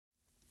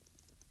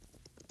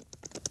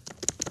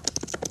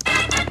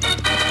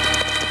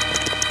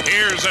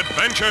Here's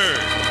adventure.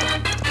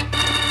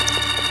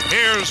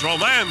 Here's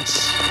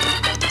romance.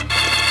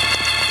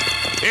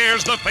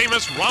 Here's the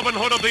famous Robin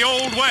Hood of the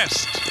Old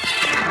West.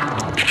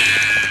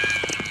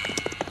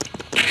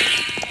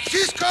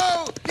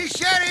 Cisco, the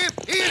sheriff,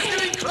 he is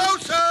getting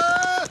closer.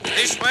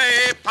 This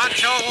way,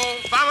 Pancho,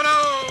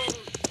 vámonos.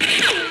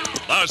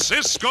 The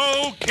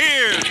Cisco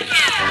Kid.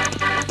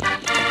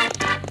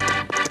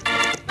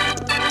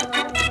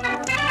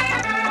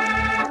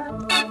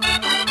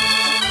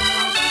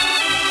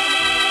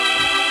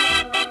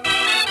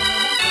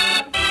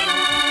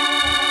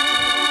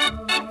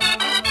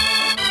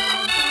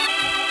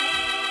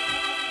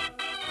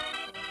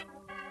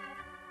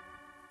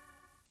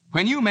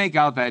 When you make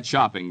out that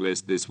shopping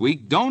list this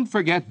week, don't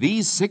forget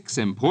these 6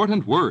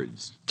 important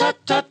words. Tut,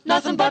 tut,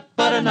 nothing but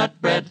butternut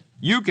bread.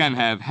 You can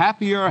have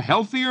happier,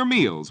 healthier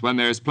meals when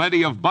there's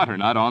plenty of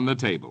butternut on the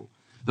table.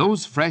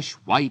 Those fresh,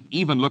 white,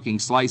 even-looking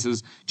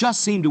slices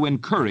just seem to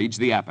encourage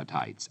the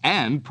appetites,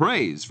 and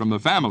praise from the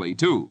family,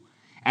 too.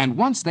 And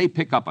once they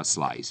pick up a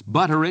slice,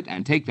 butter it,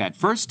 and take that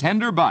first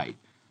tender bite,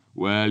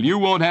 well, you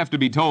won't have to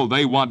be told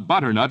they want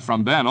butternut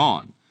from then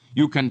on.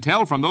 You can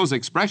tell from those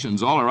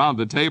expressions all around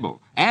the table,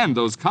 and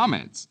those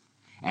comments.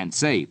 And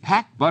say,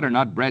 pack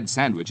butternut bread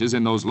sandwiches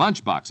in those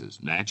lunch boxes,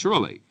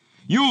 naturally.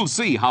 You'll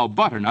see how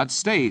butternut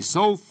stays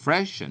so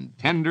fresh and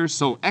tender,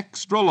 so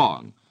extra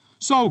long.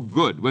 So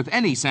good with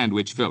any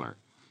sandwich filler.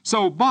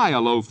 So buy a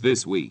loaf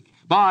this week.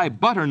 Buy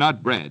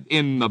butternut bread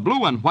in the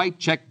blue and white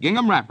check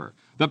gingham wrapper,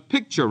 the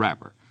picture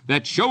wrapper,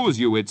 that shows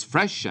you it's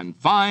fresh and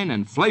fine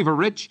and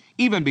flavor-rich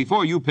even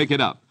before you pick it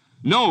up.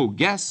 No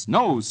guess,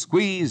 no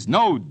squeeze,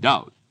 no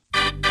doubt.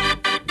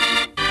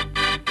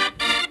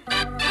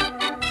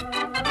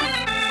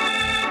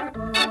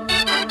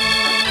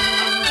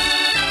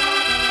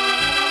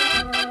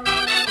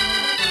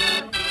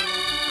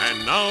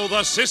 Now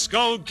the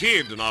Cisco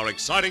Kid in our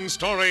exciting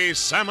story,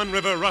 Salmon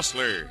River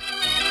Rustler.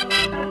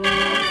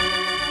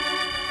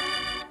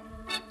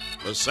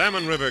 The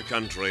Salmon River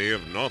country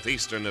of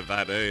northeastern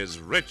Nevada is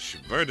rich,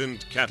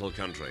 verdant cattle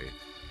country.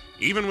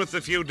 Even with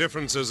the few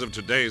differences of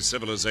today's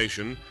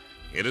civilization,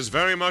 it is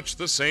very much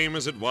the same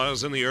as it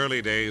was in the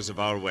early days of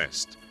our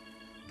West.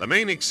 The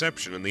main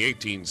exception in the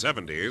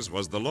 1870s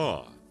was the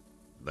law.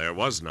 There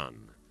was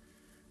none.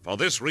 For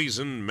this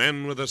reason,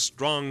 men with a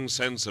strong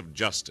sense of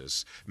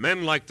justice,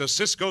 men like the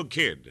Cisco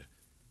Kid,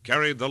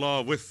 carried the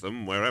law with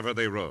them wherever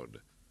they rode.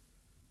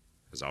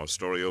 As our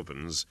story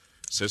opens,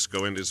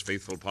 Cisco and his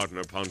faithful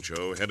partner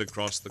Pancho head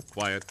across the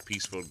quiet,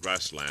 peaceful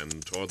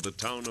grassland toward the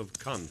town of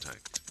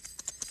Contact.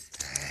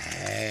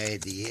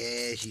 The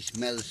air, she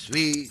smells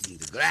sweet, and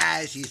the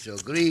grass is so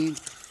green.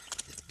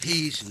 The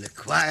peace and the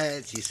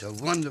quiet is so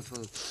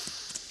wonderful.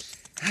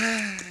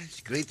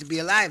 It's great to be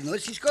alive, no,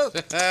 Cisco?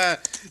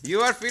 You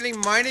are feeling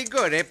mighty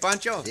good, eh,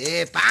 Pancho?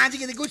 Yeah, Pancho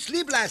got a good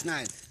sleep last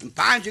night. And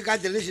Pancho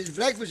got delicious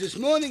breakfast this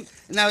morning.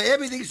 And now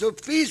everything's so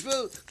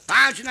peaceful.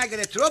 Pancho and I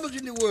got the troubles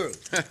in the world.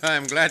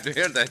 I'm glad to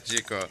hear that,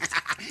 Chico.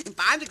 And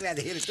Pancho glad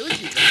to hear it too,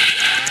 Chico.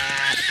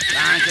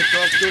 Pancho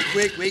talk too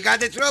quick. We got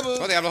the trouble.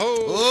 Oh, diablo, ho.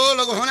 Oh,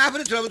 look, hold on for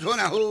the trouble. Hold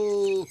on,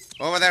 ho.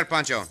 Over there,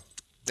 Pancho.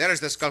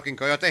 There's the skulking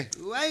coyote.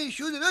 Why are you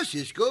shooting us,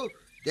 Cisco?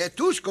 There are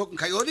 2 skulking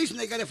coyotes and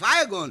they got a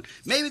fire going.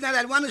 Maybe now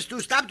that one is to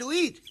stop to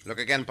eat. Look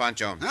again,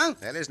 Pancho. Huh?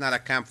 That is not a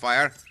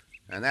campfire.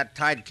 And that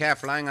tied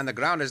calf lying on the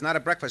ground is not a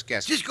breakfast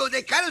guest. Cisco,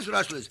 they cut us,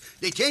 Rustlers.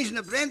 They changing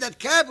the brand that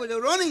calf with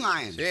a running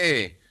iron.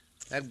 See,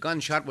 that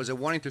gunshot was a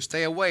warning to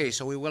stay away,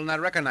 so we will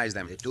not recognize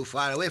them. They're too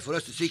far away for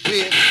us to see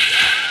clear.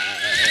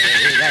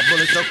 That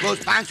bullet's so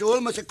close, Pancho,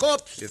 almost a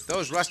corpse. If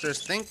those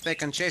rustlers think they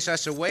can chase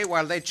us away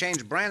while they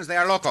change brands, they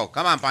are loco.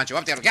 Come on, Pancho,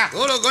 up there. Yeah.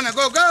 Go, gonna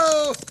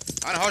go.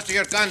 Unholster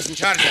your guns and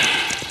charge them.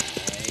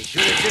 Hey,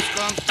 shoot it,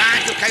 Cisco.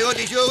 Pancho,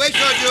 coyotes, you away,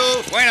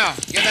 you. Bueno,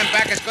 give them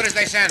back as good as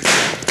they send.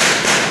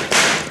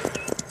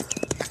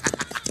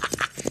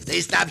 They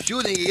stop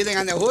shooting and getting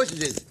on their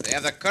horses. They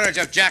have the courage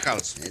of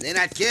jackals. And they're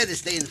not scared to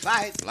stay and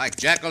fight. Like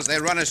jackals, they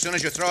run as soon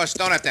as you throw a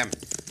stone at them.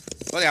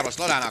 Oh, diablo,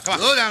 slow down now. Come on.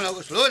 Slow down,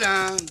 Loco, slow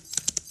down.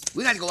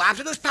 We not go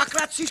after those pack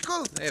rats,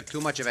 Cisco? They have too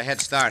much of a head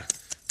start.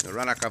 They'll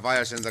run our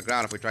caballos into the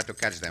ground if we try to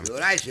catch them. You're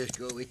right,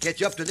 Cisco. We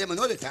catch up to them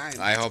another time.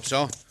 I hope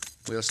so.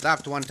 We'll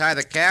stop to untie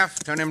the calf,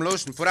 turn him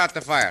loose, and put out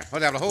the fire. Oh,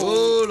 diablo, ho.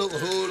 Oh, Loco,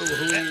 Loco.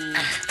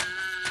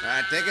 All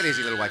right, take it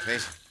easy, little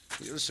whiteface.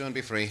 You'll soon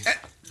be free.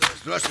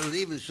 Those rustlers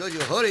even so you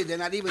hurry, they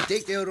not even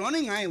take their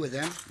running iron with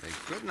them. They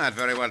could not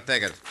very well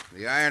take it.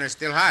 The iron is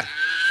still hot.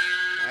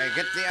 I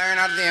get the iron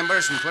out of the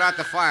embers and put out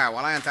the fire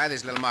while I untie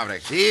this little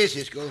maverick. See,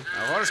 Cisco.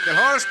 Now, hold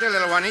still,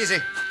 little one, easy.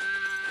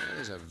 That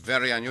is a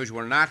very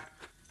unusual knot.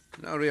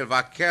 No real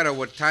vaquero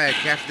would tie a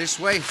calf this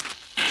way.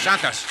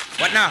 Santos,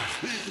 what now?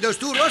 Those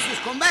 2 rustlers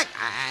come back.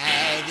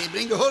 They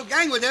bring the whole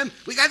gang with them.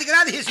 We got to get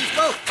out of here,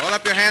 Cisco. Hold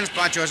up your hands,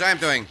 Pancho, as I'm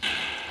doing.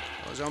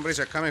 Those hombres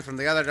are coming from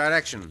the other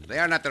direction. They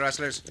are not the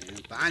rustlers.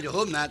 Pancho,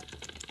 hope not.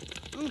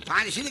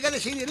 Pancho, see, they got to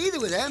see it either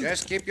with them.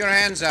 Just keep your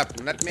hands up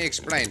and let me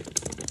explain.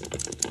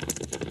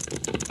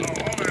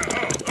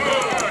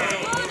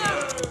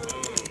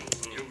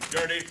 You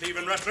dirty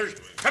thieving rustlers.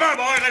 Come on,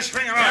 boy, let's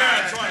string them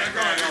out.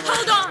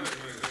 Hold on.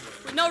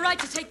 No right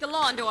to take the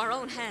law into our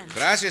own hands.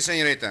 Gracias,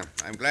 senorita.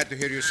 I'm glad to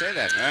hear you say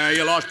that.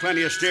 You lost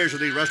plenty of steers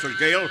with these rustlers,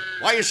 Gale.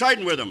 Why are you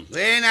siding with them?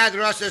 We not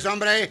rustlers,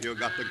 hombre. You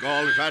got the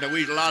gall to try to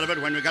weasel out of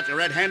it when we got you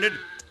red-handed?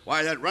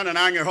 Why, that running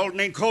iron you're holding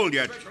ain't cold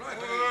yet.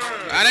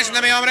 Listen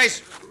to me,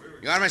 hombres.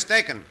 You are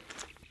mistaken.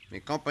 Mi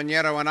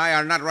compañero and I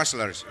are not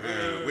rustlers.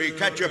 We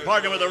catch your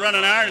partner with a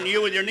running iron and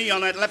you with your knee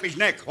on that leppy's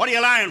neck. What are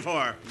you lying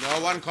for? No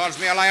one calls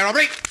me a liar,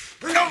 hombre.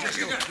 No!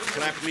 You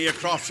slap me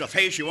across the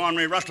face, you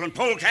ornery rustling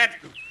polecat.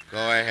 Go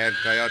ahead,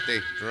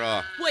 Coyote.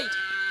 Draw. Wait.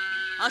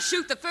 I'll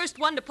shoot the first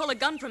one to pull a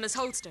gun from his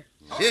holster.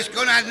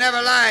 Cisco not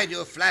never lied,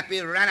 you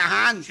flappy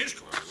Ranahan.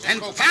 And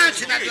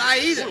Pancho not lie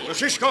either. The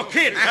Cisco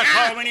Kid, that's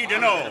all we need to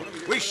know.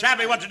 We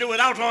savvy what to do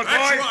with outlaws,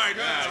 boys.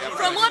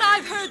 From what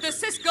I've heard, the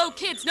Cisco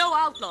Kid's no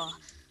outlaw.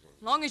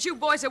 Long as you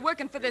boys are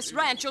working for this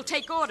ranch, you'll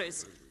take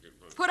orders.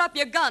 Put up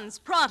your guns,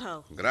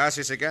 pronto.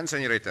 Gracias again,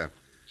 senorita.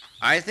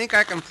 I think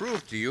I can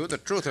prove to you the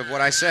truth of what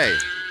I say.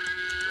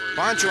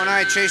 Pancho and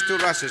I chased 2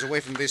 rustlers away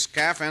from this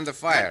calf and the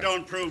fire. That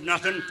don't prove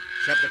nothing,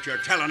 except that you're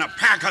telling a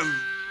pack of...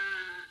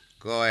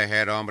 Go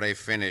ahead, hombre,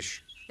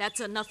 finish. That's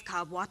enough,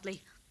 Cobb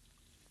Watley.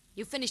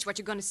 You finished what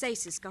you're going to say,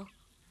 Cisco.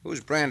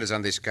 Whose brand is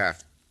on this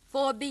calf?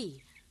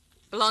 4B.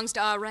 Belongs to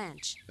our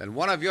ranch. Then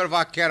one of your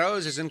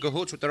vaqueros is in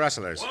cahoots with the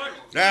rustlers.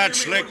 That's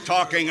slick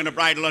talking and to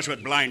bridle us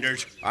with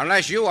blinders.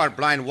 Unless you are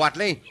blind,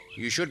 Watley,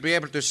 you should be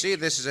able to see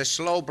this is a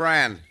slow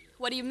brand.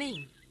 What do you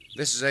mean?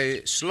 This is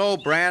a slow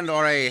brand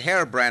or a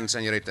hair brand,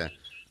 senorita.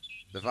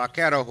 The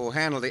vaquero who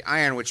handled the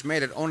iron which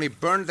made it only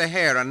burned the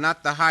hair and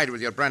not the hide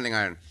with your branding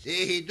iron.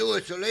 See, he do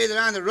it so later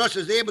on the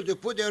rustlers are able to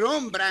put their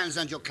own brands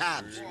on your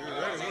calves.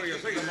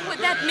 But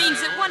that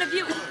means that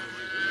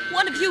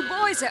one of you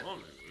boys are...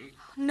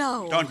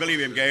 No. Don't believe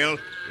him, Gale.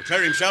 To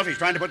clear himself, he's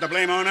trying to put the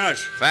blame on us.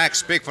 Facts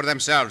speak for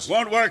themselves.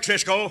 Won't work,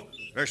 Cisco.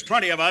 There's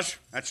 20 of us.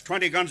 That's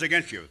 20 guns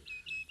against you.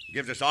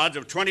 Gives us odds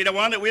of 20 to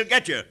 1 that we'll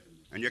get you.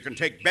 And you can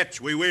take bets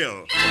we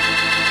will.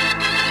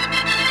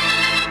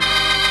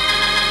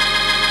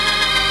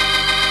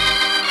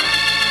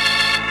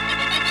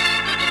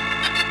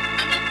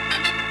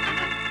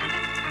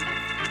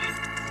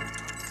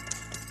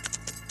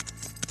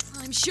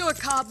 I'm sure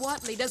Cobb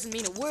Watley doesn't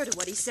mean a word of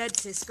what he said,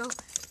 Cisco.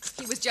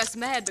 He was just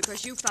mad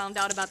because you found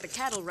out about the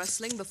cattle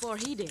rustling before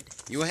he did.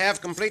 You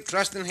have complete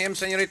trust in him,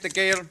 Senorita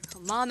Gale?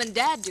 Well, Mom and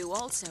Dad do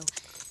also.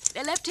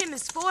 They left him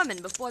as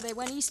foreman before they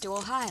went east to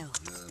Ohio.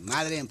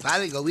 Madre and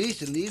Padre go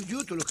east and leave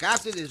you to look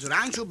after this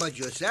rancho but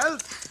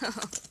yourself?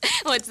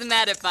 What's the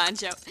matter,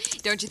 Pancho?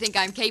 Don't you think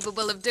I'm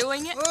capable of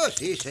doing it? Oh,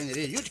 si,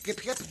 senorita. You're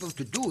capable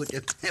to do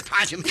it.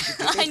 Pancho,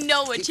 I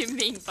know what you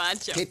mean,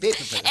 Pancho.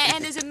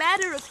 And as a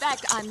matter of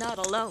fact, I'm not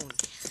alone.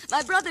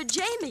 My brother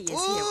Jamie is here.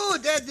 Oh,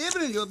 that's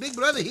different. Your big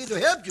brother here to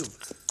help you.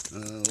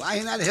 Why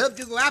he not help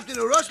you go after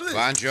the rustlers?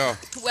 Pancho.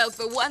 Well,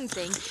 for one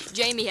thing,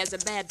 Jamie has a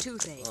bad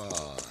toothache.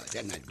 Oh,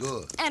 that's not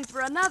good. And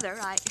for another,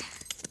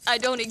 I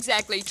don't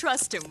exactly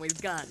trust him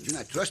with guns. You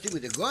not trust him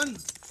with a gun?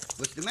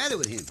 What's the matter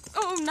with him?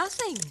 Oh,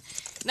 nothing.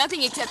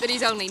 Nothing except that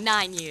he's only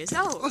 9 years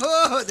old.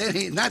 Oh, then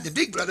he's not the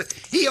big brother.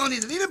 He only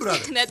the little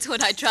brother. That's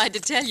what I tried to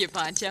tell you,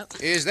 Pancho.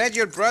 Is that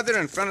your brother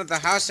in front of the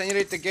house,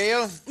 Senorita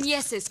Gale?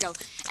 Yes, Cisco.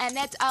 And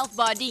that's Alf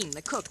Bardeen,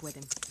 the cook, with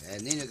him.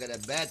 And Nina got a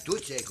bad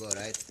toothache, all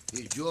right.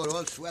 His jaw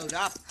all swelled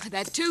up.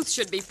 That tooth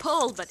should be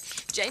pulled, but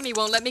Jamie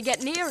won't let me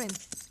get near him.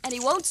 And he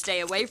won't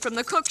stay away from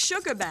the cook's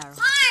sugar barrel.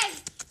 Hi!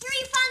 Here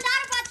you found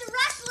out about the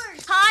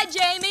rustlers. Hi,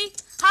 Jamie.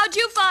 How'd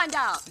you find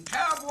out?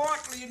 Cobb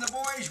Watley and the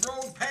boys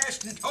rode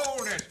past and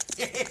told us.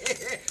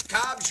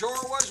 Cobb sure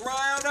was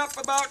riled up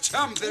about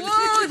something.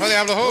 Whoa!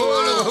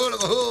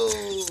 Oh,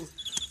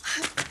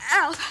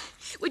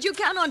 Alf, would you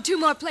count on 2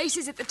 more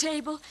places at the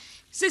table?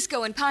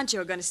 Cisco and Pancho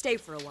are going to stay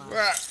for a while.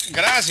 Well,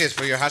 gracias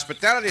for your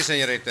hospitality,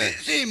 senorita.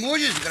 Sí,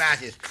 muchas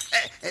gracias.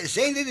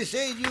 Saying that to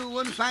say you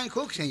one fine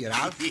cook, Senor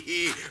Alf.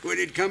 When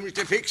it comes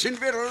to fixing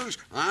victuals,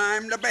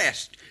 I'm the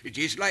best.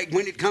 Just like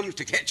when it comes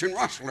to catching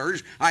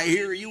rustlers, I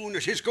hear you and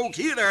the Cisco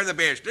Kid are the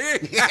best, eh?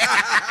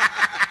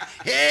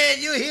 Hey,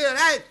 you hear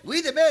right?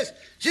 We the best.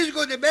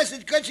 Cisco the best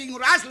at catching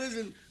rustlers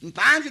and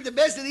Pancho the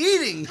best at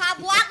eating. Cobb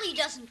Watley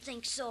doesn't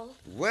think so.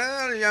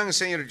 Well, young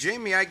Senor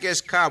Jamie, I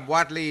guess Cobb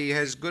Watley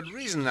has good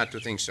reason not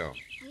to think so.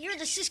 You're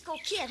the Cisco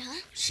Kid,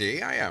 huh?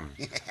 See, I am.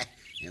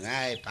 And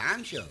I,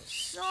 Pancho.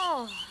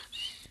 So,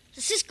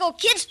 the Cisco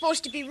Kid's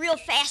supposed to be real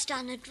fast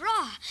on the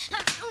draw.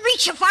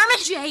 Reach you, Farman.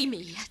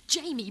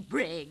 Jamie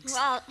Briggs.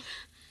 Well,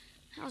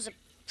 that was a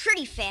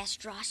pretty fast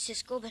draw,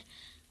 Cisco, but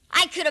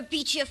I could have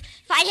beat you if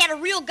I'd had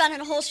a real gun in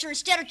a holster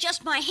instead of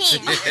just my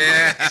hand.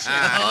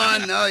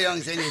 Oh, no,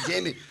 young Senor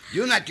Jamie.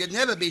 You not could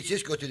never beat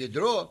Cisco to the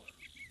draw.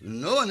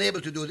 No one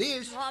able to do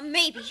this. Well,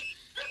 maybe.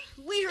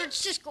 We heard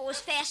Cisco was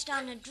fast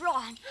on the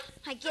draw, and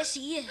I guess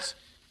he is.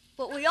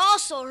 But we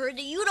also heard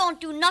that you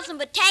don't do nothing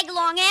but tag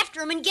along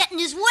after him and get in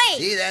his way.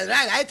 See, that's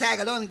right. I tag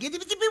along and get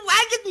him.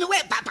 Why get in the way?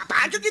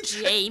 Pancho gets...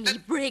 Jamie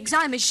Briggs,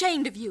 I'm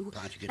ashamed of you.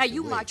 Now,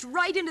 you march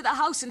right into the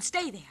house and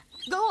stay there.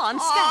 Go on,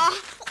 stop.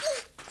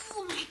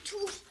 Oh, my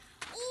tooth.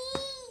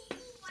 Oh,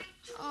 my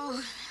tooth.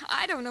 Oh,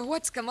 I don't know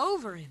what's come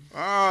over him.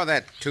 Oh,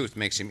 that tooth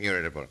makes him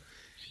irritable.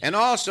 And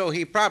also,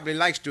 he probably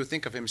likes to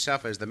think of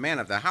himself as the man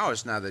of the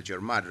house now that your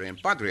madre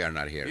and padre are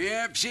not here.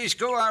 Yep,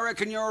 Cisco, I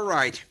reckon you're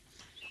right.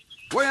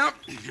 Well,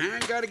 I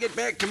gotta get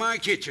back to my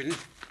kitchen.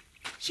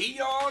 See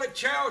y'all at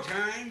chow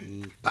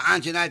time.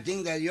 Pancho, I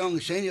think that young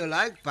senor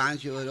liked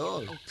Pancho at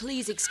all. Oh,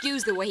 please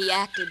excuse the way he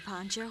acted,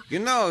 Pancho. You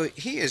know,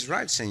 he is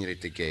right,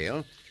 Senorita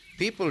Gale.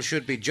 People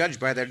should be judged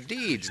by their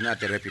deeds, not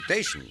their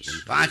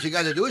reputations. Pancho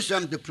got to do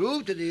something to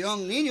prove to the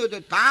young Nino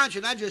that Pancho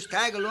not just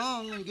tag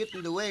along and get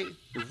in the way.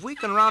 If we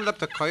can round up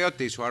the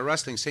coyotes who are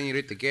rustling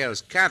Senorita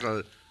Gale's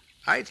cattle,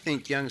 I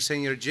think young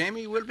Senor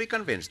Jamie will be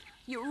convinced.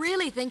 You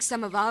really think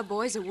some of our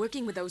boys are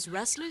working with those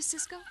rustlers,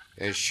 Cisco?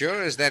 As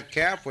sure as that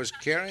calf was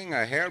carrying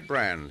a hair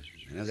brand.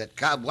 You know, that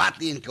Cobb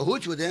Watley in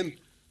cahoots with them.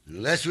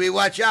 Unless we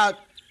watch out,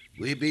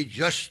 we be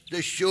just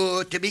as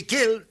sure to be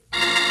killed.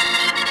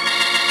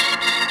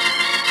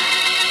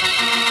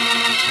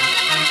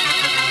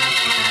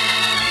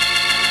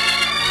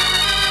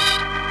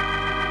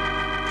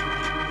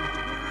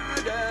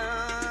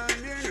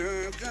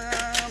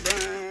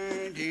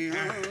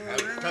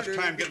 Tough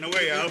time getting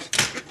away, Alf.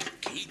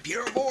 Keep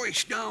your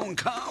voice down,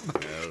 Cobb.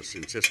 Well,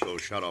 since Cisco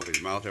shot off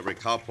his mouth, every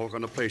cowpoke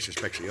on the place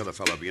suspects the other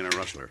fellow being a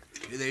rustler.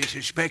 Do they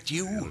suspect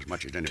you? Well, as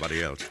much as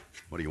anybody else.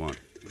 What do you want?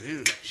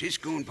 Well,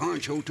 Cisco and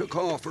Pancho took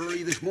off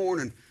early this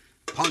morning.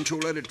 Pancho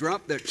let it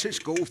drop that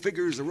Cisco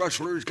figures the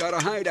rustlers got a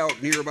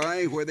hideout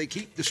nearby where they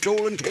keep the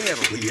stolen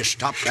cattle. Will you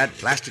stop that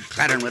blasted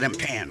clattering with them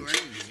pans?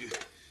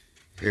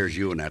 Here's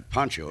you and that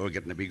Pancho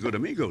getting to be good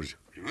amigos.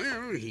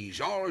 Well, he's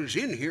always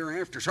in here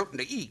after something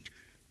to eat.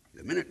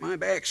 The minute my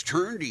back's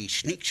turned, he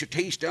sneaks a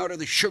taste out of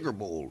the sugar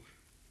bowl.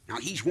 Now,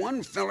 he's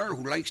one feller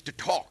who likes to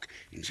talk,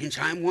 and since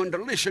I'm one to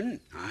listen,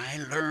 I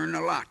learn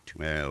a lot.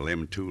 Well,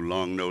 them two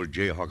long-nosed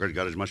jayhawkers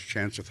got as much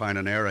chance to find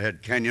an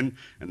arrowhead canyon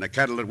and the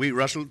cattle that we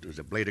rustled as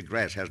a blade of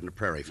grass has in a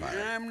prairie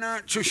fire. I'm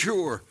not so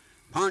sure.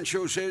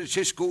 Pancho says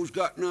Cisco's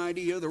got an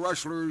idea the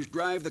rustlers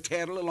drive the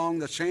cattle along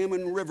the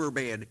Salmon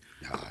riverbed.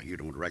 Ah, you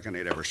don't reckon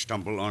they'd ever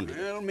stumble on...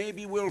 Well,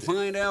 maybe we'll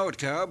find out,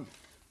 Cobb.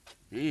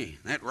 Hey,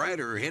 that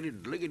rider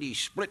headed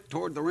lickety-split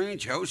toward the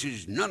ranch house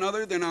is none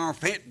other than our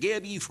fat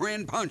Gabby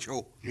friend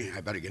Pancho. Yeah,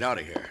 I better get out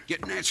of here.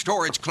 Get in that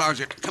storage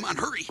closet. Come on,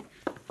 hurry.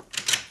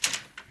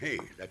 Hey,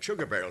 that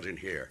sugar barrel's in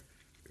here.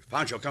 If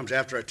Pancho comes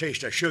after a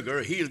taste of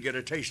sugar, he'll get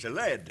a taste of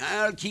lead.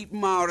 I'll keep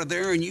him out of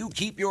there, and you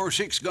keep your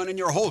 6-gun in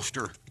your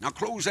holster. Now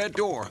close that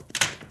door.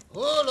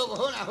 Ho, look,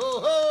 ho, now,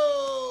 ho,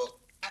 ho!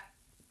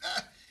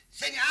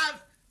 Senor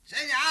Alf!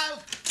 Senor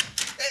Alf!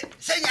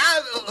 Senor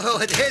Alf!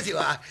 Oh, there you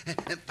are.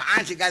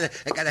 Pancho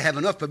gotta have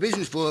enough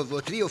provisions for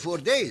 3 or 4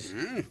 days.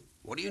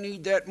 What do you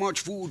need that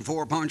much food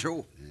for,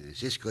 Pancho?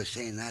 Cisco's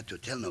saying not to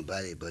tell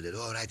nobody, but it's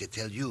all right to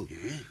tell you.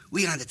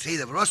 We on the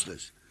trail of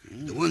rustlers.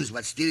 The ones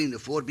what stealing the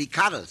 4B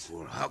cattle.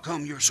 Well, how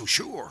come you're so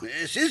sure?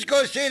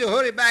 Cisco say to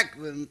hurry back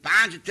when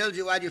Pancho tells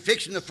you while you're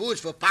fixing the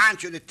foods for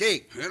Pancho to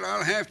take. Well,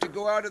 I'll have to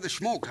go out of the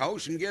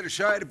smokehouse and get a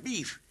side of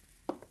beef.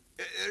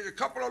 There's a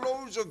couple of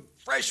loaves of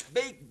fresh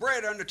baked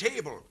bread on the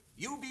table.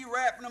 You be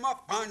wrapping them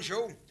up,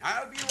 Pancho.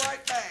 I'll be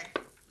right back.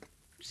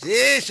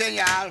 Si,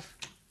 Senor Alf.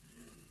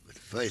 But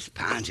first,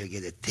 Pancho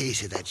get a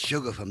taste of that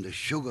sugar from the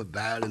sugar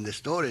barrel in the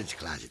storage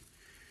closet.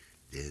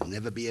 There'll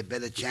never be a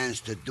better chance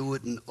to do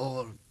it in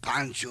all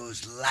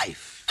Pancho's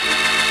life.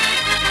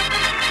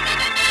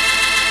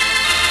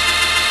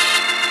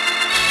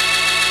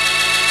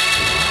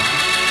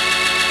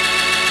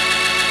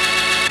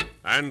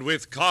 And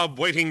with Cobb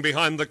waiting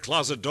behind the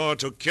closet door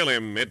to kill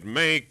him, it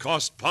may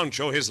cost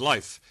Pancho his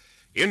life.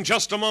 In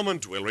just a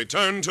moment, we'll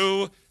return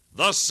to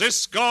the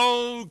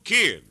Cisco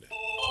Kid.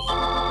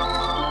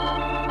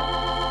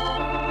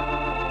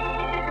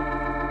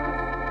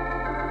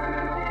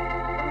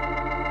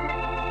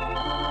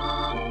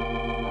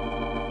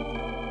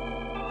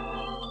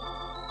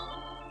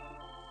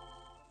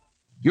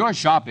 Your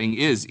shopping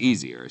is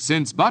easier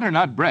since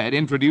Butternut Bread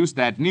introduced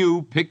that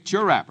new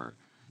picture wrapper.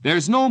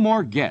 There's no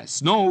more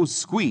guess, no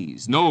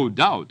squeeze, no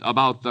doubt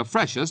about the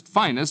freshest,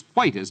 finest,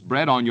 whitest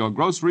bread on your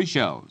grocery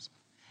shelves.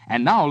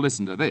 And now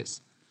listen to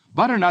this.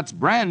 Butternut's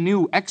brand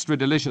new extra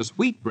delicious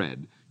wheat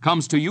bread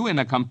comes to you in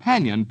a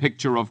companion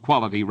picture of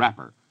quality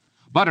wrapper.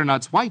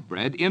 Butternut's white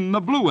bread in the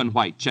blue and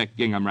white check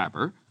gingham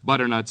wrapper,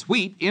 Butternut's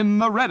wheat in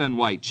the red and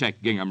white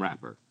check gingham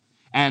wrapper.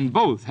 And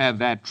both have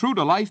that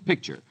true-to-life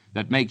picture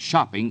that makes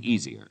shopping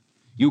easier.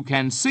 You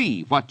can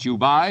see what you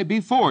buy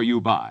before you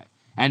buy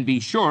and be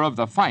sure of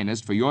the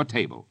finest for your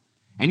table.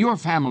 And your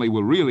family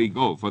will really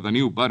go for the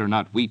new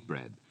Butternut wheat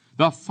bread,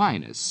 the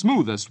finest,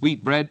 smoothest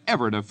wheat bread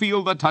ever to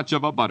feel the touch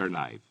of a butter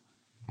knife.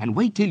 And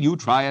wait till you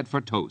try it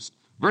for toast.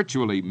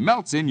 Virtually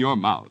melts in your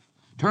mouth,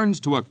 turns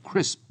to a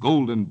crisp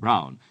golden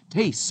brown,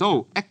 tastes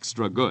so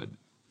extra good.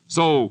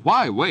 So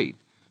why wait?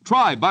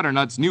 Try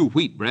Butternut's new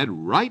wheat bread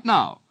right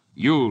now.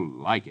 You'll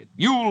like it.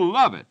 You'll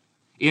love it.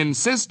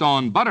 Insist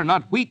on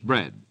Butternut wheat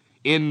bread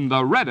in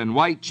the red and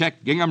white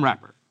check gingham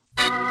wrapper.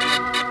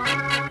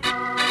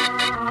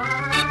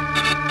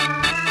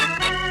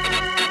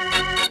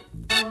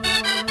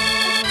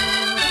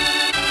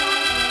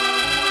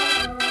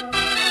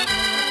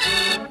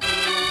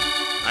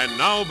 And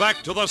now Now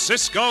back to the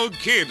Cisco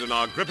Kid in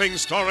our gripping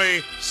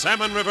story,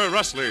 Salmon River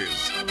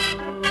Rustlers.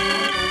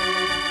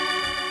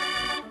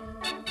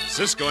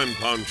 Cisco and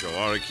Pancho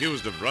are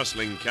accused of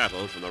rustling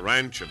cattle from the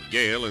ranch of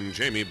Gale and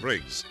Jamie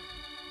Briggs.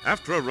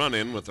 After a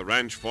run-in with the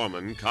ranch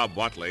foreman, Cobb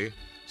Watley,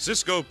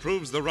 Cisco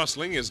proves the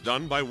rustling is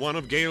done by one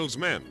of Gale's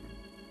men.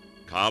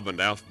 Cobb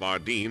and Alf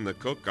Bardeen, the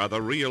cook, are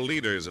the real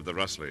leaders of the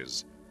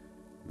rustlers.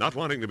 Not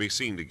wanting to be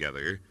seen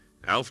together,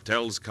 Alf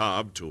tells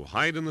Cobb to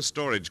hide in the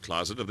storage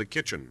closet of the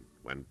kitchen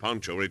when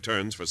Pancho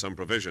returns for some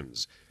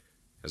provisions.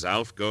 As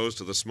Alf goes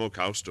to the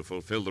smokehouse to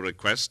fulfill the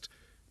request,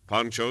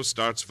 Pancho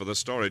starts for the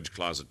storage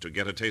closet to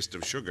get a taste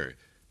of sugar,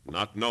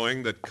 not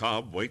knowing that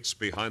Cobb waits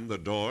behind the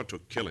door to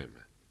kill him.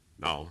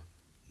 Now,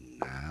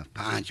 if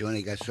Pancho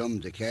only got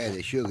something to carry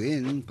the sugar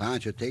in,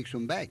 Pancho takes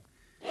some back.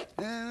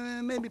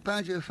 Maybe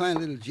Pancho will find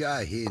a little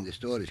jar here in the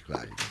storage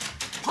closet.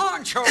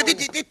 Pancho!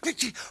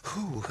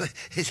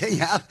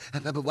 Senor,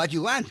 what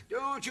you want?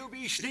 Don't you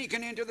be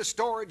sneaking into the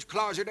storage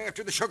closet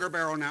after the sugar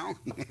barrel now.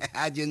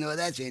 How'd you know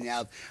that,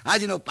 Senor?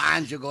 How'd you know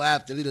Pancho go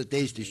after a little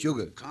taste of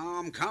sugar?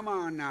 Come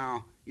on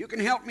now. You can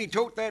help me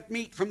tote that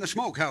meat from the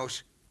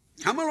smokehouse.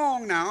 Come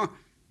along now.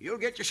 You'll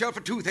get yourself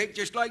a toothache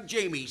just like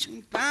Jamie's.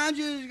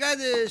 Pancho's got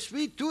a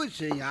sweet tooth,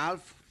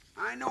 Senor.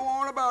 I know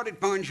all about it,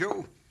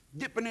 Pancho.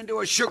 Dipping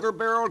into a sugar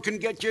barrel can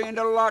get you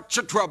into lots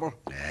of trouble.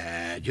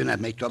 Do not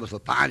make trouble for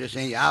Pancho,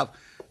 Senor.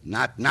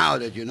 Not now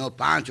that you know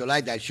Pancho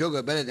like that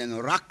sugar better than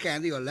rock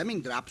candy or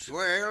lemon drops.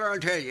 Well, I'll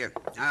tell you.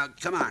 Now,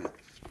 come on.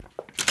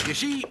 You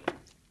see,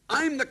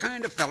 I'm the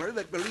kind of feller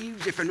that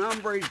believes if an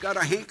hombre's got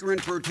a hankering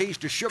for a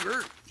taste of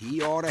sugar,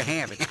 he ought to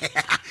have it.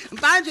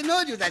 Pancho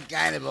knows you're that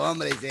kind of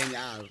hombre,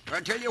 Senor.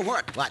 I'll tell you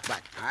what. What?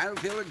 I'll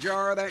fill a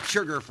jar of that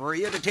sugar for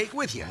you to take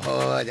with you.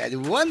 Oh, that's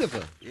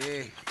wonderful.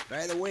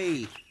 By the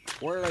way,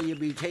 where'll you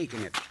be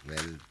taking it? Well,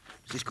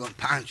 Cisco and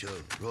Pancho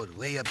rode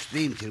way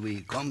upstream till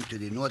we come to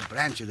the north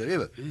branch of the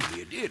river.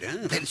 You did,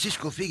 huh? Then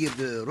Cisco figured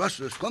the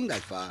rustlers come that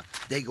far.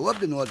 They go up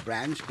the north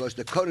branch because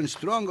the current's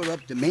stronger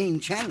up the main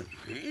channel.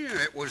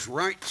 Yeah, it was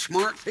right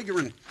smart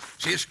figuring.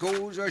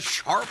 Cisco's a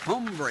sharp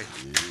hombre.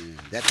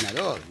 That's not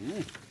all.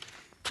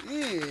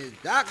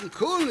 Dark and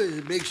cool is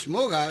a big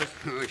smokehouse.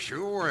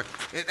 Sure.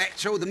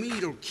 That's so the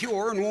meat'll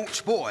cure and won't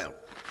spoil.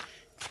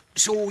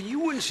 So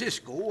you and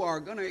Cisco are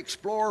going to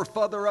explore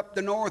further up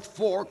the North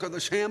Fork of the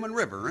Salmon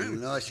River, huh?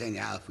 No,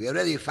 Senor. We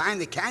already find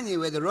the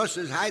canyon where the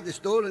rustlers hide the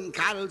stolen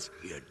cattle.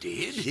 You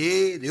did?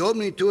 See, the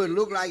opening to it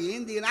looked like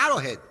Indian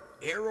arrowhead.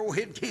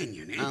 Arrowhead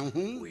Canyon, eh? Uh-huh.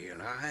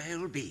 Well,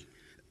 I'll be.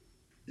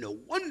 No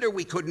wonder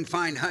we couldn't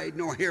find hide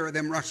nor hair of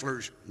them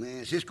rustlers.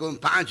 Man, Cisco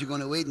and Pancho are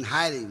going to wait in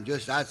hiding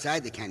just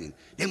outside the canyon.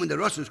 Then when the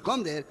rustlers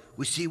come there,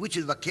 we see which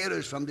of the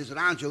vaqueros from this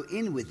rancho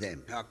in with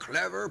them. A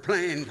clever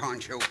plan,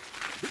 Pancho.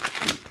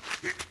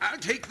 I'll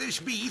take this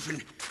beef,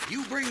 and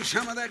you bring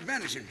some of that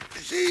venison.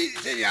 See,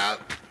 Senor,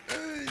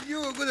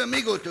 you're a good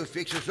amigo to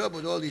fix us up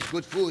with all these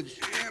good foods.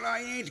 Well, I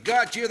ain't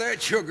got you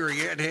that sugar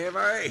yet, have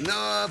I?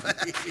 No,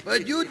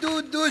 but you do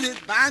it.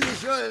 Pancho's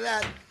sure of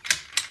that.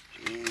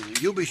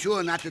 You be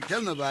sure not to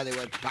tell nobody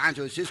what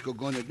Pancho and Cisco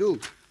going to do.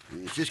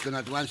 Cisco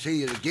not want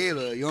Senor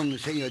Gale or young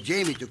Senor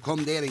Jamie to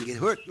come there and get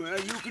hurt. Well,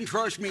 you can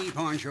trust me,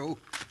 Pancho.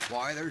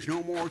 Why, there's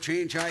no more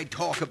chance I'd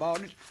talk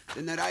about it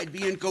than that I'd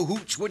be in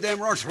cahoots with them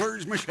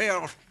rustlers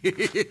myself.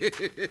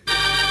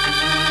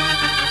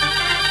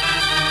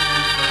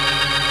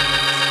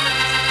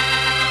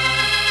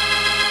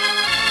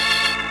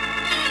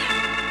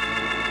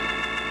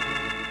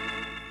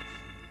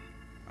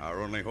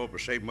 Our only hope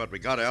of saving what we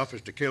got, Alf,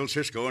 is to kill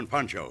Cisco and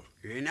Pancho.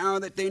 Now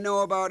that they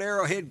know about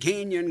Arrowhead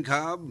Canyon,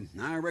 Cobb,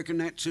 I reckon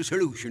that's the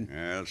solution.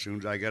 As soon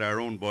as I get our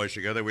own boys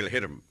together, we'll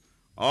hit 'em.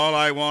 All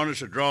I want is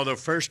to draw the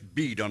first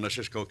bead on the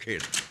Cisco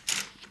Kid.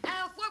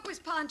 Alf, what was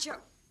Pancho?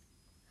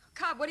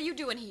 Cobb, what are you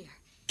doing here?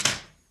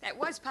 That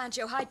was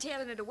Pancho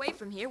hightailing it away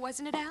from here,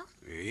 wasn't it, Alf?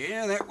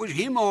 Yeah, that was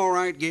him all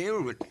right,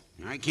 Gale, but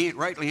I can't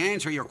rightly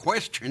answer your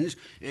questions.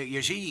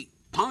 You see,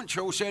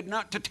 Pancho said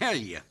not to tell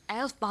you.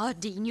 Alf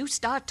Bardeen, you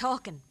start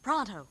talking.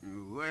 Pronto.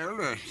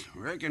 Well,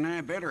 reckon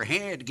I better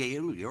head,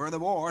 Gale. You're the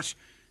boss.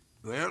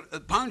 Well,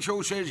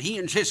 Pancho says he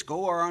and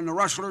Cisco are on the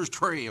rustlers'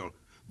 trail,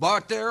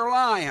 but they're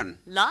lying.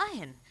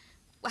 Lying?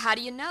 Well, how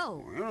do you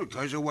know? Well,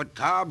 because of what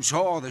Cobb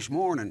saw this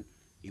morning.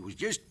 He was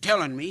just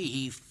telling me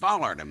he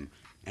followed them,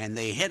 and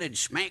they headed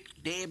smack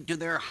dab to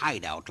their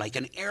hideout like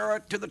an arrow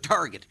to the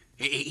target.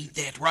 Ain't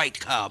that right,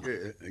 Cobb?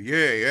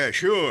 Yeah,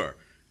 sure.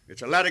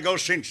 It's a lot ago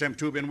since them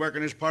two been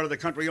working this part of the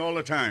country all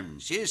the time.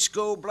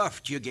 Cisco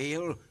bluffed you,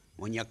 Gale,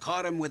 when you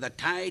caught him with a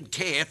tied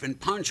calf and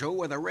Pancho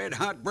with a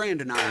red-hot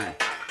branding iron.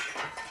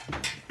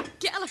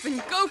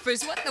 Galloping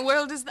gophers, what in the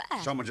world is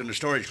that? Someone's in the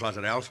storage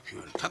closet, Alf.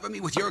 Cover me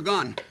with your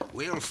gun.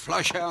 We'll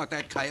flush out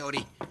that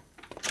coyote.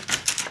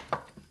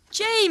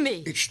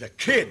 Jamie! It's the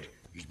kid.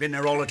 He's been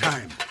there all the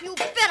time. You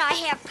bet I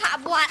have,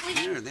 Cobb Watley.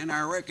 Yeah, then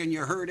I reckon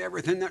you heard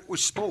everything that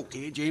was spoke,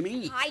 eh,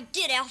 Jamie? I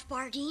did, Alf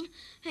Bardeen.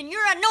 And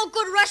you're a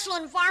no-good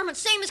rustling varmint,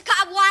 same as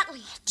Cobb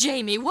Watley.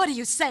 Jamie, what are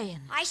you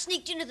saying? I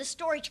sneaked into the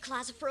storage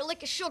closet for a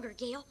lick of sugar,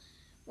 Gale.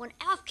 When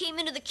Alf came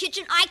into the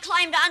kitchen, I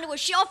climbed onto a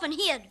shelf and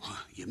hid.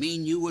 You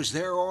mean you was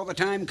there all the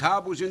time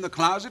Cobb was in the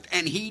closet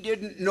and he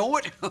didn't know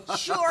it?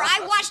 Sure,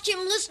 I watched him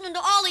listening to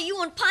all of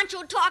you and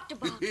Pancho talked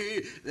about.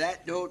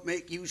 That don't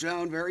make you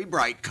sound very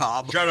bright,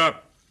 Cobb. Shut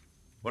up.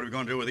 What are we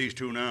going to do with these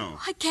two now?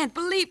 I can't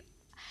believe...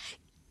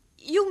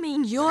 You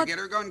mean you're... Get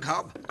her gun,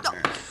 Cobb.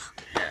 Yeah,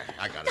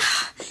 I got it.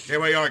 Stay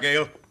where you are,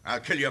 Gail. I'll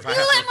kill you if I You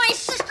have let to. my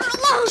sister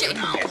alone, Jamie.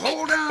 Now,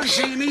 hold on,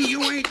 Jamie.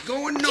 You ain't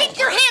going nowhere. Keep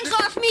your hands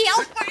off me,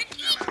 Alf.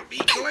 I'll be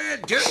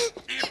glad to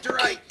after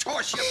I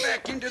toss you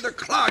back into the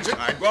closet. All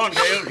right, go on,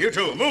 Gail. You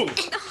too. Move.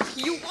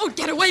 You won't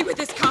get away with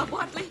this, Cobb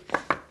Watley.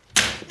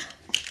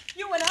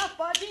 You and Alf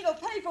Bardeen will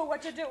pay for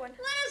what you're doing. Let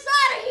us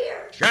out of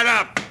here. Shut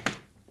up.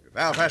 If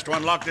Alf has to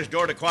unlock this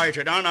door to quiet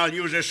you down, I'll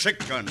use this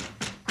sick gun.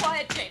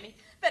 Quiet, Jamie.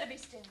 Better be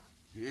still.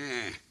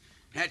 Yeah,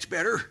 that's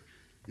better.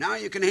 Now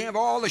you can have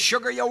all the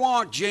sugar you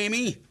want,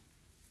 Jamie.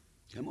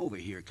 Come over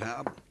here,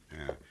 Cobb.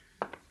 Yeah.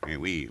 Hey,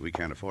 we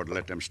can't afford to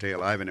let them stay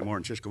alive anymore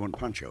in Cisco and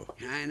Pancho.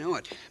 I know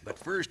it, but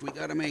first we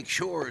gotta make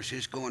sure,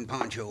 Cisco and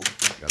Pancho.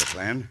 Got a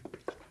plan?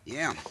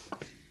 Yeah.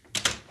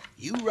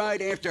 You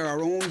ride after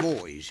our own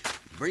boys.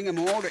 Bring them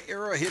all to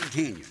Arrowhead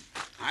Canyon.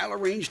 I'll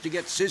arrange to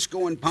get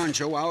Cisco and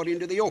Pancho out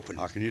into the open.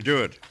 How can you do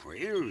it?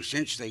 Well,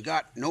 since they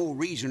got no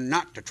reason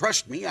not to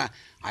trust me,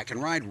 I can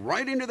ride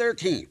right into their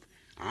camp.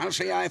 I'll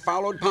say I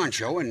followed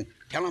Pancho and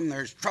tell them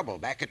there's trouble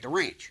back at the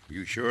ranch.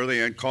 You sure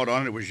they ain't caught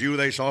on it was you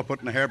they saw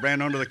putting the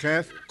hairband under the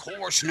calf? Of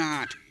course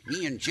not.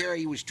 Me and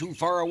Jerry was too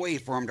far away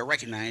for 'em to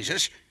recognize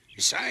us.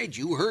 Besides,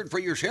 you heard for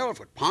yourself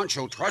that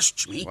Pancho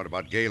trusts me. What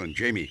about Gail and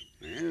Jamie?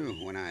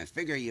 Well, when I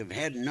figure you've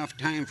had enough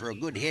time for a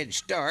good head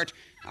start,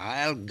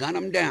 I'll gun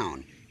 'em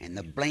down, and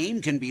the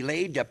blame can be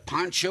laid to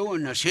Pancho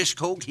and the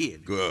Cisco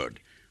Kid.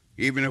 Good.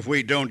 Even if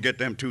we don't get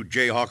them two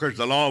jayhawkers,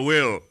 the law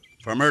will,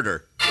 for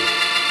murder.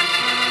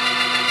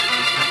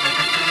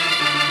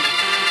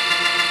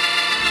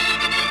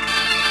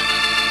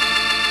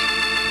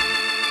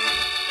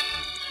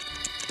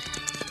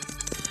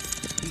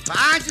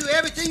 Pancho,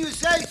 everything you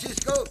say,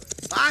 Cisco.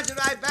 Pancho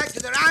right back to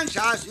the ranch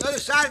house, the other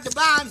side of the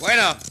barn.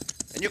 Bueno.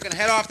 Then you can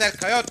head off that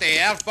coyote,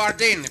 Alf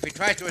Bardeen, if he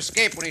tries to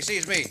escape when he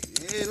sees me.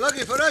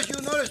 Lucky for us, you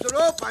noticed the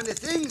rope on the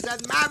things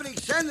that Maverick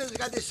sent us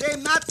got the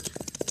same knot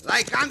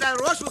like on that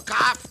Russell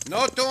calf.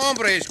 No two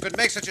hombres could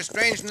make such a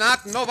strange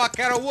knot, and no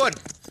vaquero would.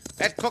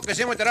 That cook is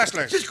in with the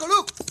Rustlers. Cisco,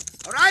 look.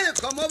 A rider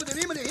come over the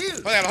rim of the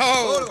hill. Well,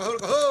 ho!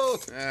 Ho.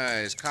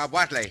 It's Cobb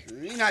Watley.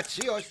 He not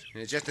see us.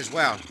 Just as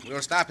well.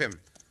 We'll stop him.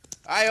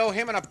 I owe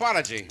him an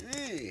apology.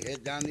 Hey,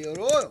 head down the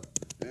arroyo.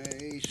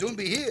 He soon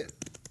be here.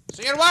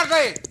 Senor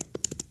Watley!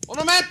 Un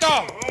momento!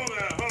 Ho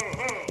there,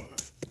 ho.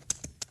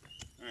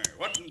 Hey,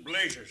 what in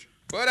blazes?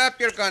 Put up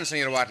your gun,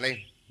 Senor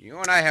Watley. You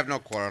and I have no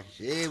quarrel.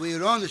 See, we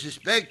wrong to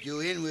suspect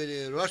you in with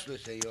the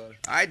Rustlers, senor.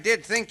 I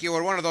did think you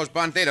were one of those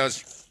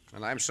bandidos,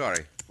 and I'm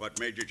sorry. What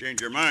made you change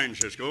your mind,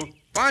 Cisco?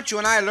 Pancho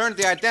and I learned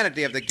the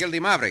identity of the guilty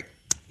maverick.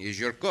 He's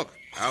your cook.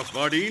 Alf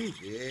Bardeen?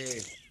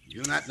 Yeah,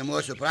 you're not no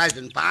more surprised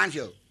than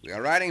Pancho. We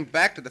are riding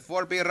back to the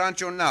 4B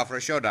Rancho now for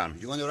a showdown.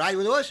 You want to ride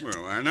with us?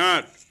 Well, why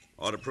not?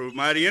 Ought to prove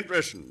mighty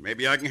interesting.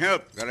 Maybe I can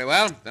help. Very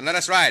well. Then let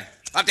us ride.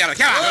 Up the other.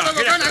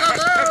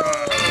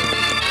 Well,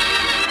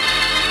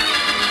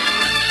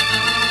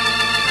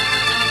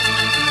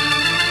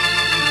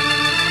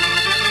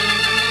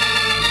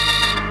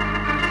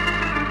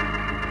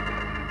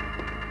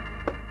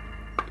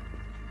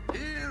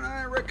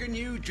 I reckon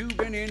you two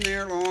been in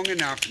there long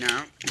enough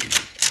now.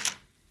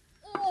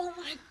 Oh,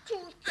 my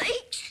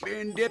toothaches.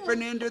 Been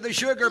dipping into the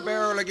sugar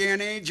barrel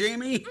again, eh,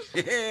 Jamie?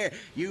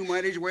 You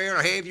might as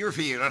well have your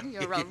fill.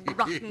 You're a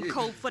rotten,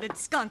 cold-footed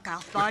skunk,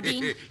 Alf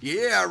Bardeen.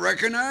 Yeah, I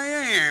reckon I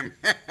am.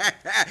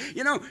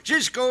 You know,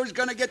 Cisco's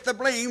gonna get the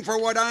blame for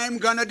what I'm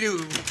gonna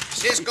do.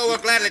 Cisco will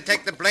gladly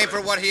take the blame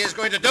for what he is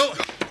going to do.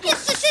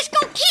 It's the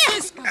Cisco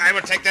Kid. I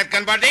will take that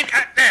gun, Bardeen.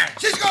 There.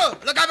 Cisco,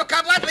 look out for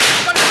Cobb Watley.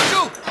 He's gonna shoot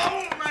you.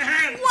 Oh, my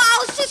hand!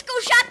 Wow, Cisco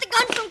shot the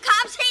gun from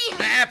Cobb's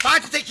hand.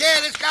 Pancho, take care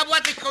of this Cobb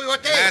Watley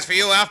coyote. As for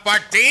you, Alf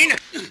Bardeen,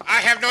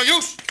 I have no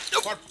use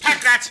for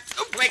pack rats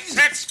to make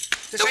threats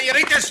to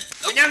senoritas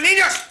and young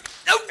niños.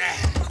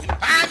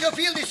 Pancho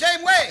feel the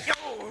same way.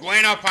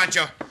 Bueno,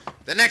 Pancho.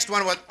 The next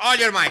one with all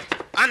your might.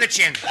 On the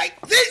chin. Like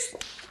this.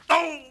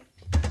 Oh!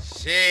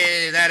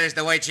 See, that is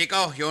the way,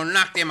 Chico. You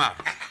knocked him out.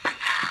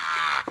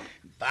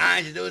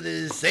 Pancho do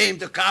the same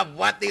to Cobb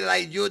Watley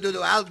like you do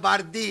to Alf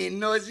Bardeen,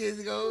 no,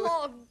 Cisco?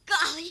 Oh,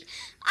 golly.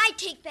 I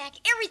take back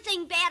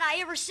everything bad I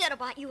ever said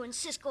about you and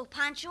Cisco,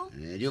 Pancho.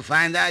 You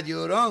find out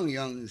you're wrong,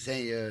 young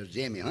Senor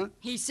Jamie, huh?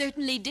 He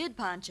certainly did,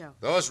 Pancho.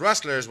 Those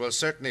rustlers will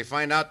certainly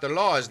find out the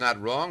law is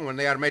not wrong when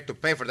they are made to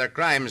pay for their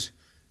crimes.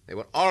 They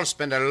will all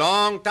spend a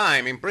long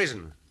time in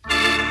prison.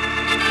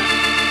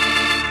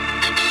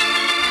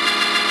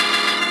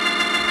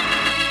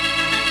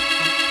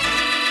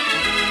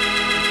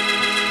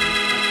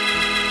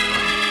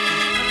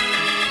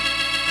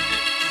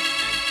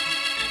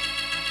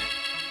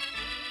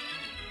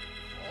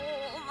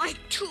 Oh, my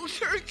tooth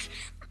hurts.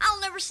 I'll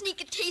never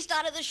sneak a taste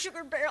out of the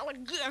sugar barrel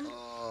again.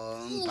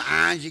 Oh,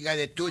 Pancho got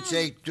a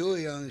toothache too,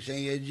 young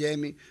Senor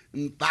Jamie.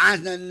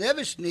 Pancho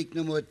never sneak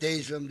no more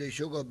taste from the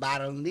sugar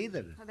barrel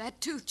neither. Well,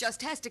 that tooth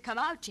just has to come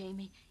out,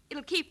 Jamie.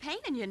 It'll keep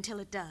paining you until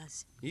it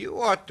does.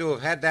 You ought to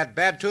have had that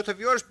bad tooth of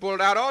yours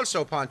pulled out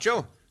also,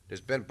 Pancho.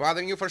 It's been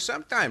bothering you for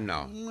some time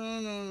now.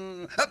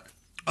 No.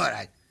 All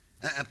right.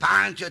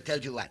 Pancho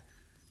tells you what.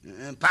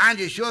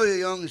 Pancho show you,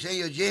 young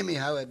Senor Jamie,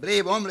 how a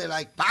brave hombre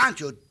like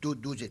Pancho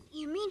does it.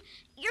 You mean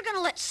you're going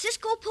to let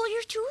Cisco pull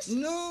your tooth?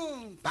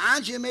 No,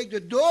 Pancho make the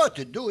door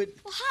to do it.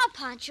 Well, how,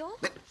 Pancho?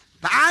 But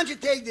Pancho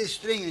take this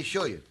string and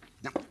show you.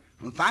 Now,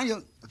 when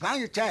Pancho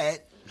tie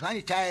it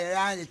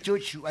around the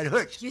tooth what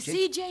hurts. You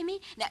see,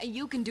 Jamie? Now,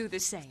 you can do the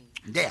same.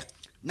 There.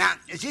 Now,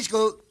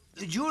 Cisco,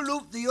 you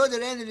loop the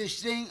other end of the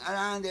string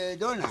around the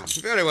doorknob.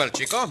 Very well,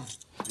 Chico.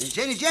 And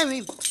Senor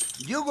Jamie,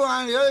 you go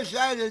on the other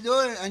side of the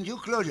door and you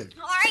close it.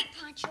 All right,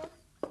 Pancho.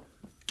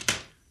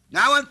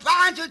 Now, when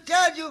Pancho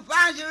tells you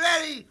Pancho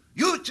ready,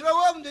 you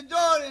throw open the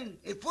door and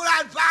pull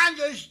out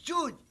Pancho's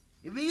tooth.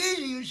 It'll be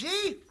easy, you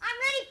see? I'm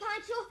ready,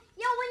 Pancho.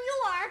 Yell when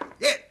you are.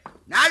 There.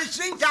 Now the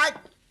string tight.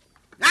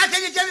 Now,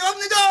 Senor Jamie,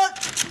 open the door.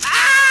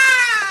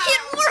 Ah!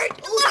 It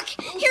worked. Look,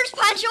 here's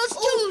Pancho's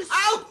tooth.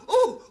 Ow!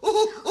 Ooh!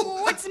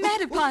 What's the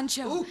matter,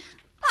 Pancho?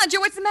 Pancho,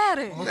 what's the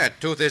matter? That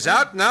tooth is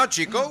out now,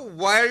 Chico.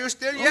 Why are you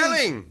still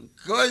yelling?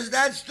 Because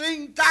that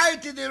string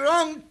tied to the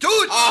wrong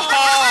tooth.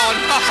 Oh,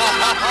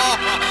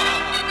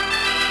 no!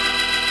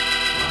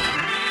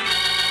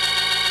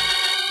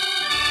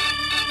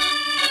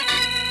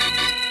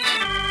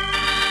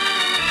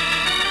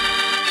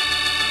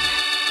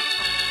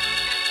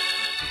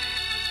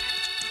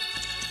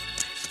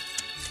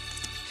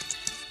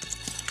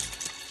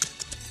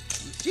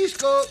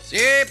 Cisco,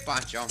 Si,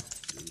 Pancho.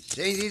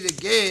 St. Either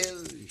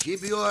Gale, she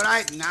be all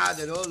right now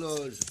that all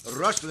those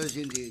rustlers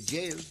in the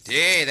jail.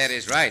 Si, that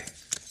is right.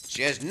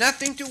 She has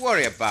nothing to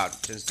worry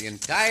about since the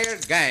entire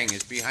gang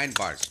is behind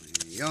bars.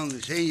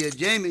 Young Senor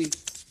Jamie,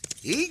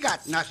 he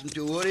got nothing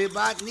to worry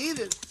about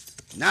neither.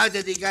 Now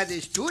that he got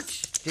his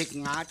tooth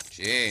taken out.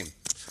 Si.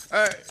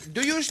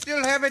 Do you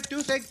still have a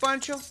toothache,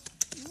 Pancho?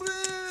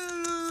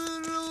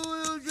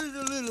 Well, just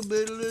a little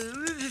bit, a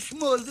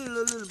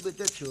little bit,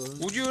 that's all.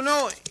 Would you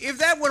know, if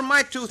that were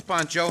my tooth,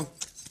 Pancho,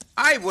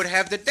 I would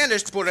have the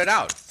dentist pull it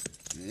out.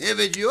 If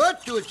it's your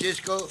tooth,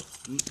 Cisco,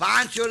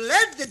 Pancho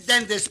let the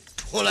dentist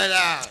pull it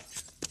out.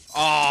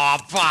 Oh,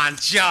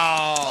 Pancho!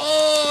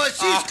 Oh,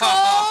 Cisco!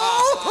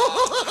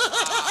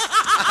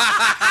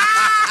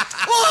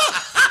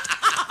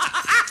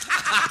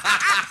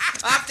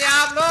 ¡Al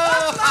diablo!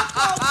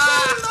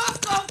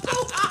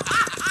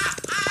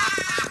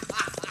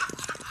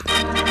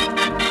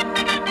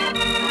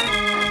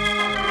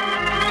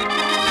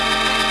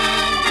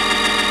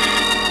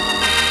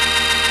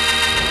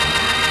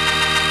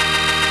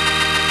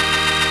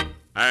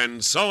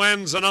 And so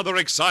ends another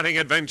exciting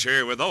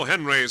adventure with O.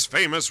 Henry's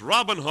famous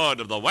Robin Hood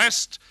of the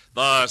West,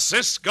 the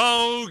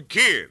Cisco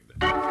Kid.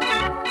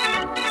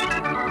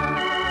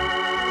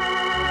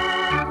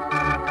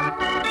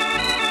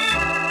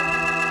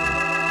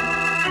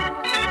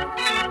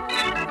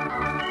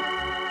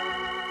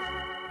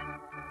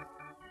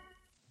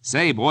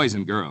 Say, boys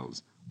and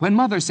girls, when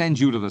Mother sends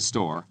you to the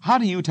store, how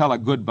do you tell a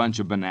good bunch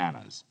of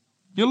bananas?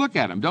 You look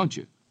at 'em, don't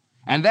you?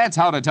 And that's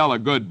how to tell a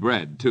good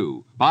bread,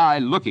 too, by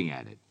looking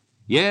at it.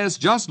 Yes,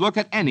 just look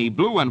at any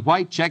blue and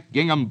white check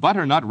gingham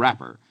butternut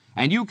wrapper,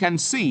 and you can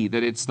see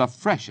that it's the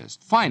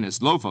freshest,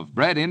 finest loaf of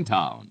bread in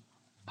town.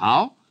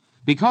 How?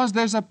 Because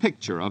there's a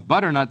picture of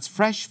butternut's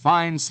fresh,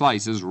 fine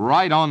slices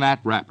right on that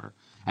wrapper.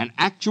 An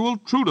actual,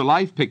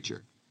 true-to-life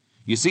picture.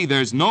 You see,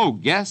 there's no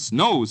guess,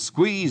 no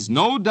squeeze,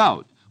 no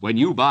doubt when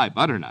you buy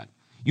butternut.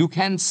 You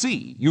can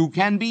see, you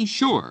can be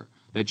sure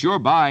that you're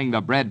buying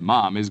the bread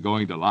Mom is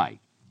going to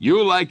like.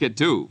 You'll like it,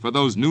 too, for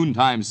those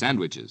noontime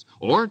sandwiches,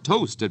 or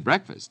toast at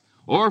breakfast,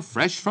 or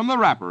fresh from the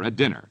wrapper at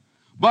dinner.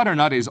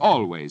 Butternut is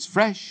always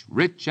fresh,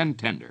 rich, and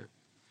tender.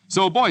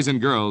 So, boys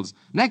and girls,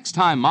 next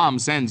time Mom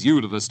sends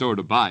you to the store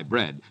to buy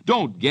bread,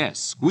 don't guess,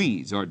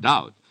 squeeze, or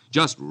doubt.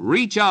 Just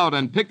reach out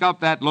and pick up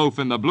that loaf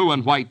in the blue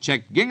and white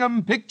check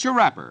gingham picture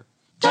wrapper.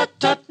 Tut,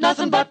 tut,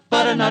 nothing but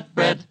butternut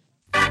bread.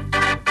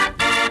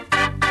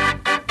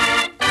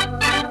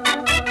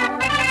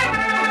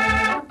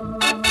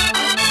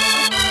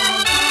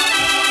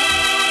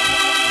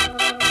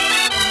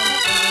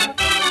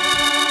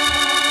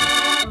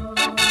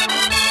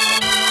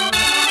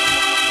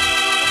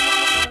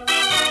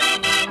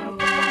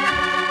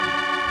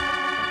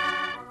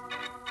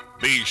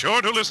 Be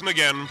sure to listen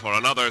again for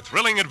another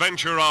thrilling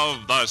adventure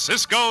of the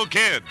Cisco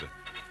Kid.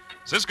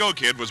 Cisco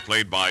Kid was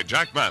played by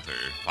Jack Mather,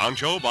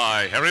 Pancho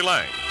by Harry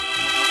Lang.